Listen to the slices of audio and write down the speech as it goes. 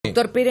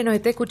Doctor Pérez, ¿nos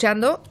está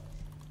escuchando?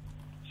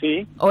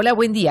 Sí. Hola,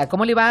 buen día.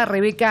 ¿Cómo le va a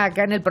Rebeca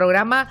acá en el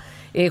programa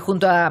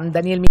junto a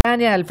Daniel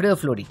Miranda y a Alfredo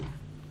Fluri?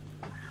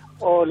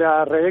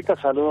 Hola,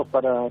 Rebeca, saludos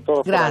para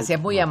todos.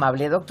 Gracias, muy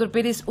amable. Doctor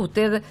Pérez,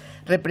 usted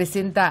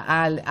representa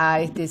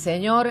a este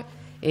señor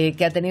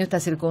que ha tenido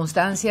esta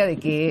circunstancia de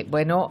que,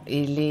 bueno,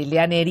 le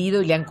han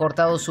herido y le han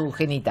cortado sus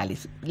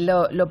genitales.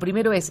 Lo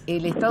primero es,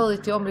 el estado de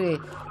este hombre,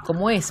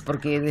 ¿cómo es?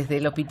 Porque desde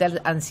el hospital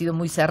han sido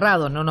muy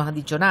cerrados, no nos han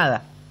dicho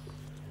nada.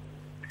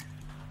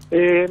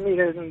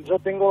 Miren, yo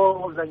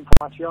tengo la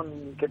información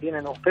que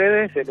tienen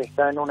ustedes. Él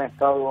está en un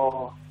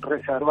estado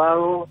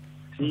reservado,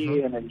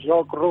 sigue en el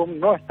shock room,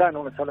 no está en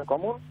una sala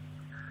común.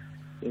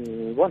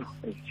 Bueno,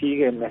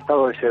 sigue en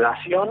estado de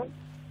sedación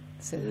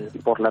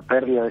por la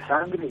pérdida de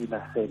sangre y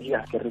las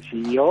heridas que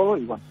recibió.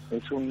 Y bueno,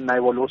 es una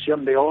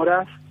evolución de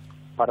horas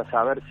para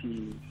saber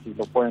si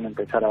lo pueden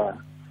empezar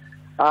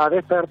a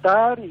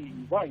despertar y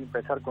bueno,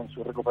 empezar con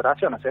su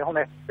recuperación. O sea, es un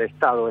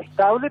estado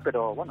estable,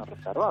 pero bueno,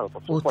 reservado,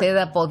 por supuesto. ¿Usted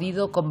ha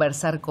podido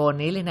conversar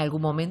con él en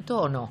algún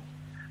momento o no?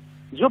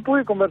 Yo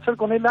pude conversar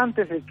con él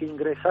antes de que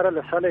ingresara a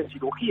la sala de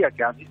cirugía,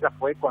 que así ya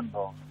fue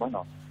cuando,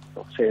 bueno,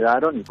 lo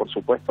sedaron y por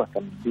supuesto hasta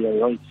el día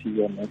de hoy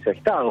sigue en ese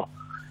estado.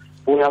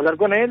 Pude hablar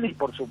con él y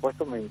por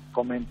supuesto me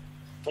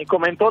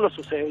comentó lo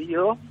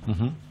sucedido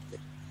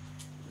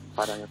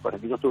para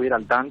que yo estuviera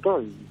al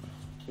tanto y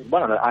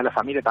bueno, a la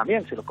familia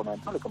también se lo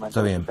comentó,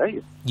 Está bien.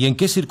 ¿Y en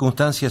qué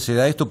circunstancias se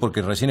da esto?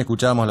 Porque recién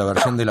escuchábamos la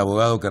versión del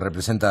abogado que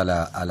representa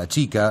a la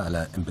chica,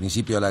 en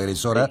principio a la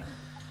agresora.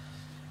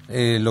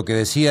 Sí. Lo que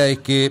decía es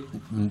que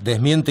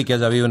desmiente que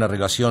haya habido una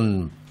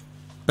relación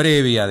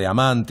previa de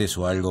amantes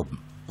o algo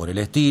por el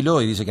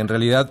estilo, y dice que en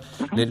realidad,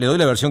 le doy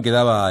la versión que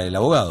daba el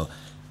abogado,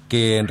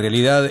 que en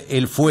realidad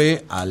él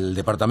fue al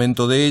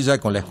departamento de ella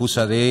con la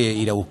excusa de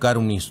ir a buscar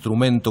un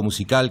instrumento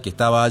musical que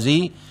estaba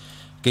allí,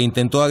 que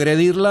intentó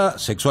agredirla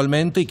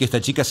sexualmente y que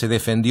esta chica se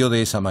defendió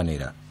de esa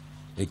manera.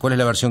 ¿Cuál es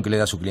la versión que le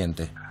da su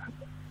cliente?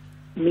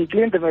 Mi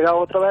cliente me da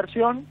otra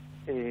versión,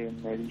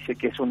 me dice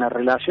que es una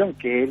relación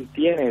que él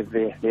tiene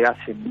desde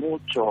hace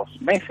muchos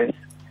meses,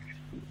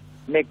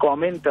 me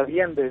comenta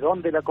bien de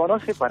dónde la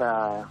conoce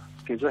para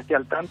que yo esté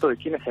al tanto de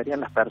quiénes serían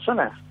las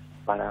personas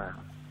para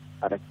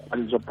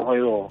cual yo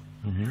puedo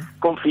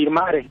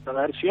confirmar esta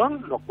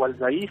versión, lo cual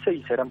ya hice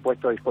y serán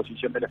puestos a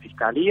disposición de la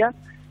Fiscalía.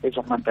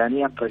 Ellos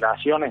mantenían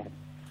relaciones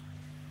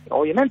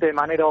obviamente de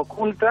manera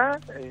oculta,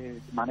 de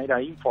manera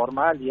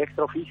informal y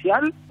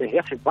extraoficial, desde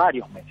hace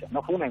varios meses.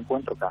 No fue un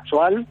encuentro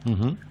casual.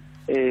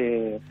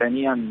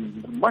 Tenían,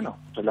 bueno,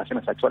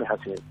 relaciones sexuales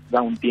hace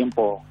ya un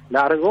tiempo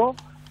largo.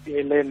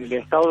 El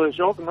estado de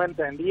shock no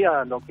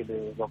entendía lo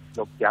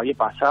que había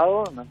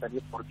pasado, no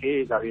entendía por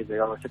qué ella había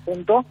llegado a ese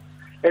punto.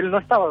 Él no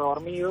estaba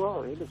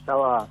dormido, él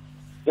estaba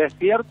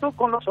despierto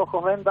con los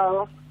ojos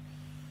vendados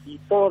y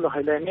todos los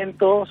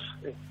elementos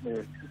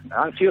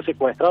han sido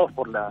secuestrados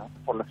por la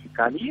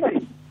Fiscalía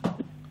y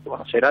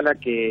bueno, será la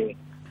que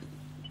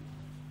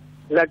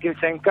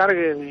se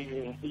encargue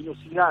de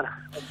dilucidar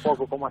un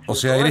poco cómo ha sido. O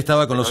sea, él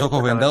estaba con los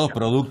ojos vendados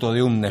producto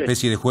de una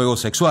especie de juego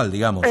sexual,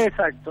 digamos.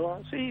 Exacto,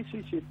 sí,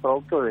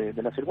 producto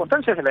de las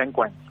circunstancias del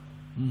encuentro.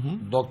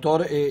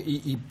 Doctor,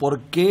 ¿y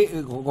por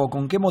qué o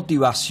con qué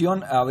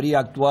motivación habría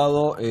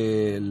actuado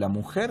la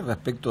mujer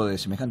respecto de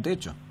semejante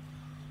hecho?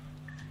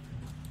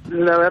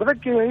 La verdad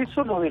que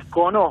eso lo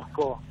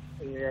desconozco.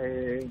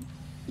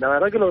 La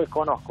verdad que lo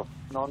desconozco.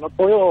 No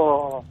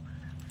puedo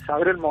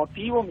saber el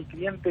motivo. Mi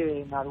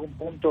cliente en algún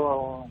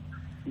punto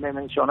me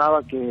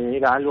mencionaba que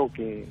era algo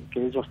que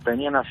ellos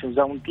tenían hace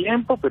ya un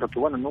tiempo, pero que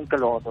bueno, nunca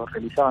lo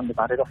realizaban de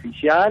manera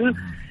oficial.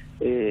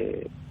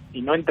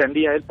 Y no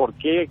entendía él por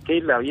qué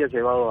le había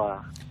llevado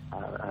a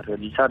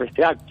realizar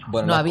este acto.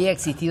 Bueno, no había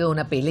existido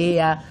una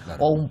pelea,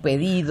 claro, o un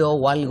pedido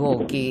o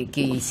algo que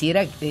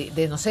hiciera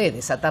no sé,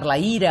 desatar la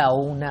ira o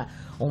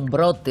un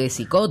brote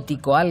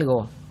psicótico,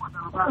 algo.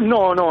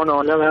 No,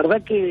 la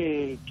verdad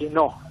que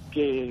no,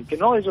 que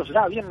no, ellos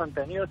ya habían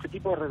mantenido este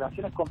tipo de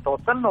relaciones con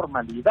total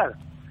normalidad.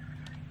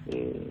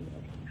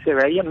 Se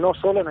veían no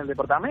solo en el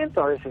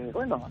departamento, a veces,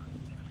 bueno,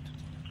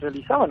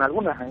 realizaban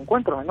algunos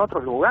encuentros en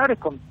otros lugares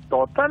con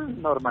total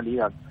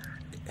normalidad.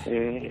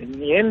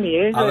 Ni él ni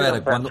ella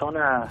eran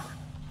personas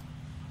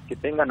que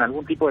tengan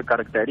algún tipo de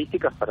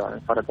características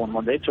para como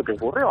el hecho que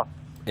ocurrió.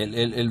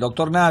 El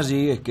doctor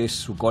Nagy, que es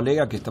su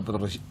colega que está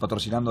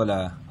patrocinando a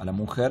la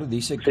mujer,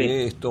 dice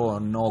que esto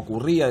no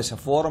ocurría de esa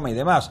forma y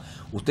demás.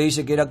 Usted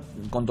dice que era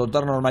con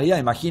total normalidad.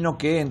 Imagino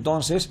que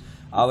entonces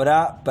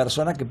habrá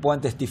personas que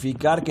puedan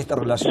testificar que esta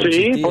relación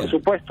existía. Sí, por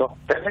supuesto.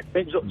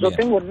 Yo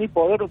tengo en mi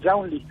poder ya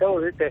un listado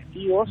de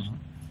testigos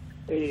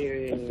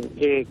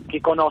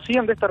que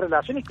conocían de esta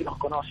relación y que los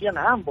conocían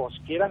a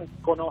ambos, que eran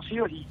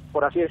conocidos y,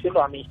 por así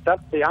decirlo, amistad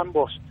de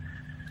ambas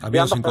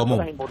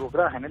personas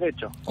involucradas en el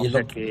hecho. O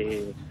sea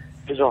que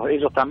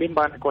ellos también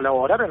van a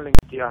colaborar en la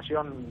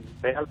investigación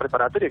penal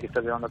preparatoria que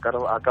está llevando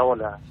a cabo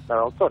la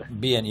doctora.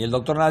 Bien, y el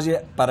doctor Nagy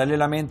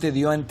paralelamente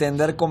dio a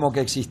entender como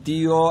que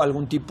existió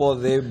algún tipo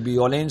de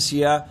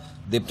violencia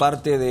de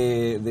parte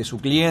de su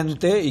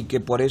cliente y que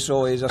por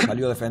eso ella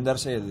salió a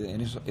defenderse en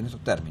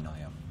esos términos,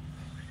 digamos.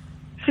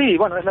 Sí,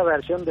 bueno, es la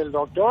versión del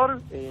doctor,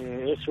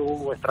 es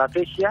su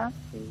estrategia,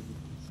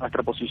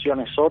 nuestra posición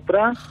es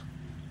otra,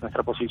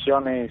 nuestra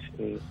posición es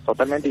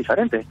totalmente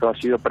diferente. Esto ha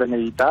sido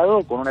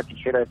premeditado con una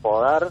tijera de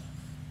podar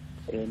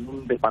en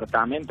un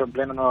departamento en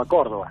pleno Nueva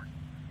Córdoba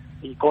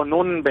y con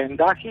un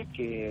vendaje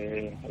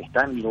que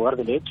está en el lugar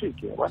del hecho y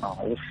que, bueno,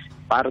 es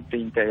parte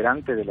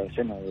integrante de la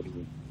escena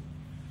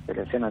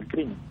del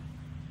crimen.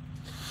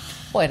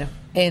 Bueno,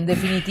 en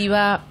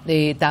definitiva,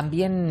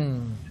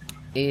 también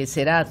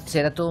será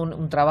todo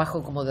un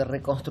trabajo como de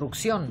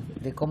reconstrucción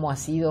de cómo ha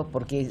sido,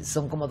 porque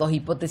son como dos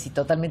hipótesis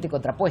totalmente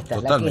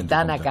contrapuestas, las que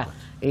están acá.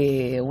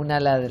 Una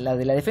la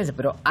de la defensa,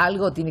 pero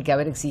algo tiene que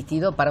haber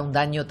existido para un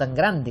daño tan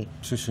grande.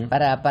 Sí, sí.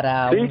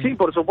 Sí,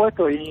 por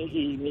supuesto,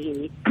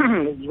 y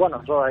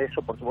bueno, yo a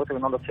eso por supuesto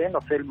que no lo sé,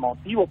 no sé el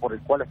motivo por el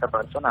cual esta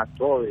persona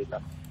actuó de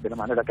la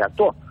manera que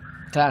actuó.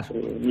 Claro.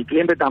 Mi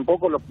cliente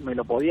tampoco me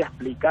lo podía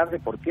explicar de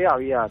por qué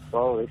había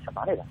actuado de esa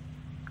manera.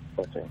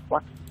 Entonces,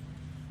 bueno.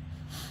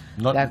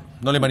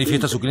 No le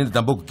manifiesta a su cliente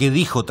tampoco qué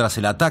dijo tras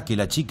el ataque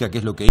la chica, qué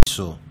es lo que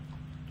hizo.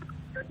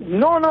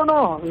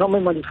 No me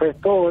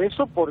manifestó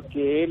eso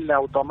porque él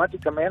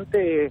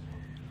automáticamente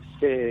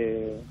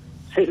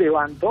se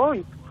levantó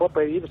y fue a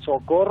pedir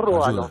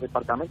socorro a los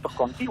departamentos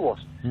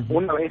contiguos.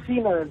 Una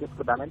vecina del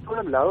departamento de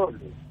al lado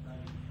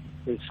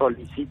le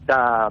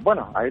solicita,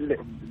 bueno, a él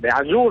le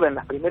ayuda en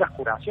las primeras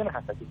curaciones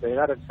hasta que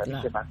llegara el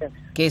servicio de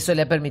emergencia. Que eso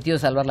le ha permitido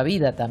salvar la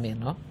vida también,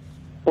 ¿no?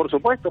 Por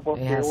supuesto,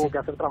 porque hubo que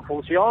hacer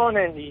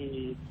transfusiones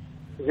y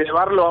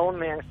llevarlo a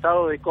un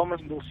estado de coma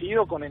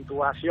inducido con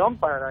intubación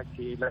para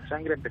que la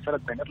sangre empezara a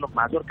tener la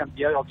mayor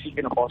cantidad de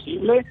oxígeno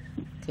posible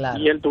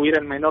y él tuviera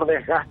el menor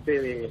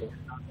desgaste de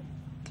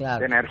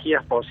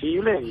energías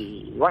posible.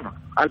 Y bueno,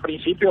 al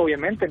principio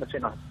obviamente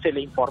se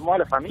le informó a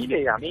la familia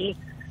y a mí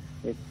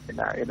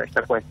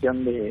esta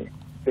cuestión de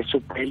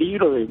su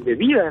peligro de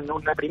vida en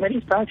una primera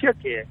instancia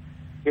que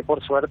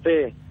por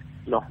suerte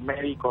los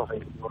médicos de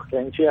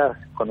urgencias,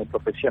 con el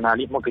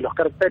profesionalismo que los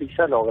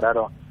caracteriza,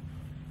 lograron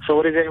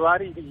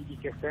sobrellevar y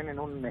que estén en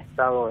un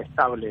estado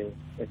estable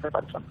esta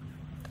persona.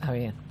 Está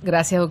bien.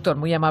 Gracias, doctor.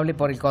 Muy amable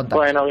por el contacto.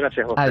 Bueno,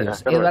 gracias a usted.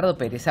 Adiós. Eduardo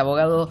Pérez,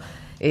 abogado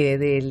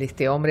de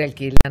este hombre al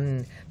que le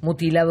han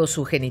mutilado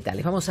sus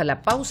genitales. Vamos a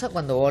la pausa.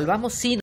 Cuando volvamos, sí.